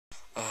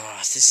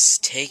This is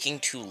taking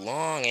too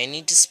long. I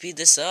need to speed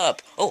this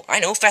up. Oh,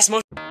 I know, fast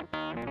motion.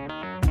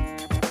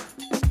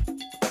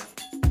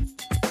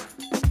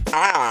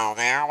 Hello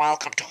there,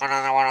 welcome to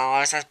another one of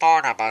Lewis's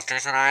Boredom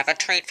Busters, and I have a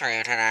treat for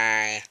you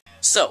today.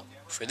 So,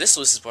 for this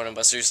Lewis's Boredom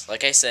Busters,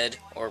 like I said,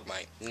 or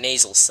my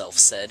nasal self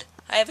said,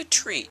 I have a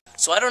treat.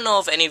 So I don't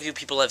know if any of you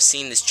people have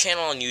seen this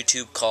channel on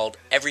YouTube called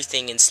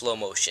Everything in Slow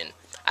Motion.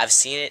 I've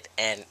seen it,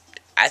 and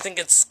I think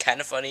it's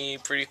kind of funny,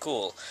 pretty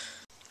cool.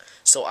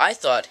 So I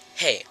thought,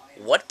 hey,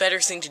 what better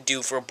thing to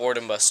do for a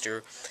Boredom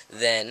Buster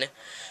than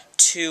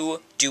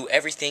to do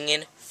everything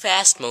in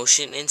fast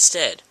motion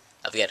instead.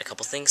 I've got a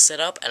couple things set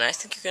up, and I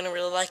think you're going to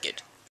really like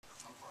it.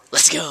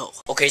 Let's go!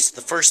 Okay, so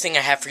the first thing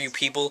I have for you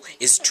people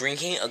is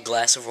drinking a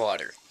glass of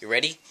water. You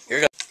ready? Here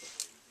we go.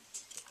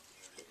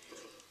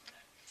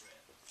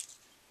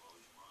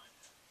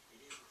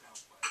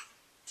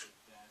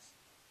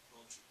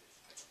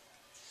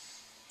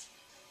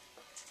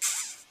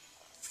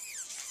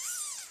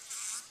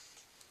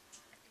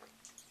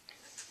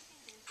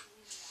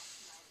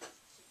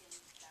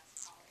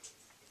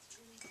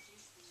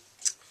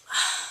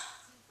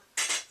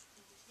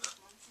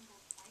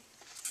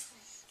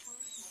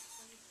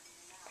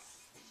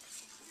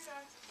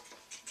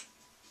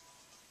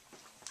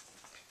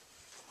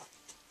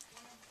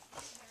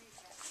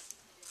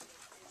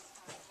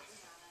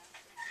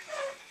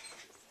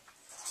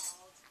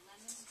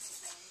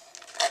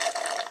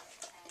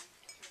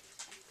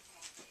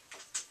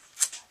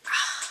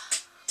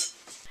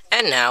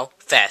 And now,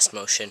 fast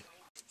motion.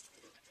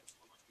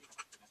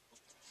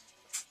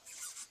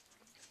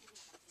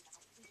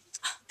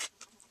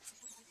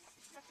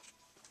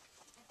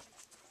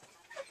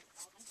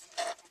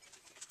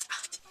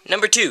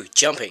 Number 2,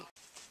 jumping.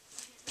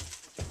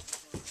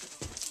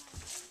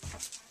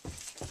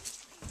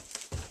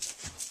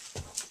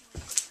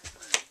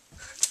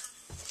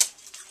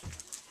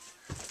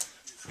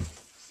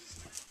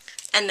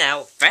 And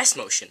now, fast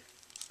motion.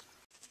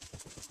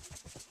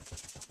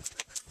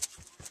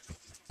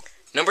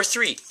 Number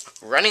 3,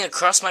 running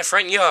across my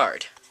front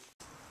yard.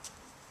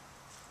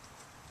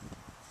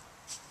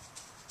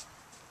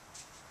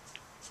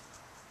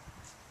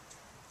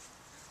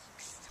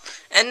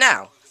 And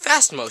now,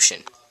 fast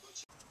motion.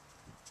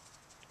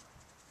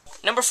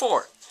 Number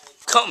 4,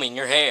 combing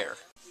your hair.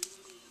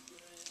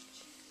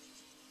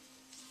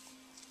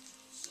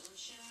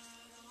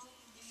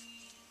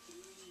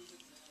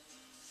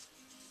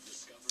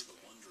 Discover the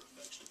wonder of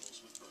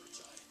vegetables with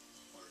Bird's Eye,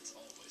 where it's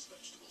always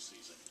vegetable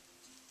season.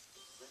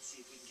 Let's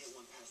see if we can get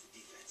one past the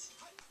defense.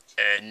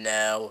 And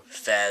now,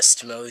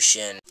 fast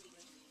motion.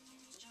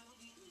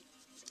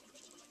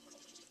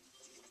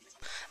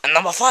 And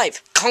number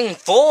 5, Kung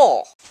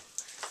Fu.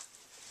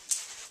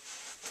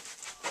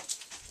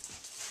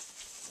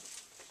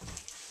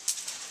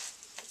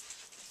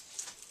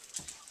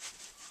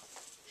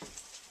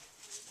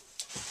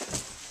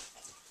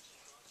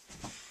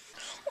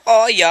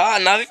 Oh yeah,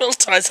 now we will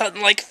try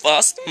something like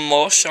fast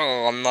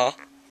motion.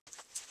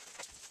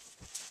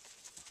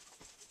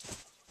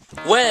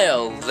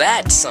 Well,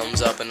 that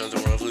sums up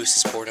another one of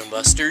Lewis's Boredom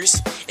Busters.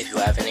 If you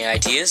have any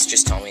ideas,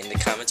 just tell me in the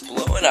comments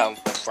below and I'll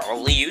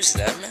probably use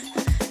them.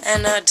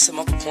 And to sum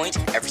up the point,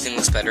 everything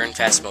looks better in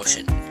fast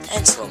motion.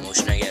 And slow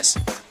motion, I guess.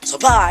 So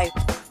bye!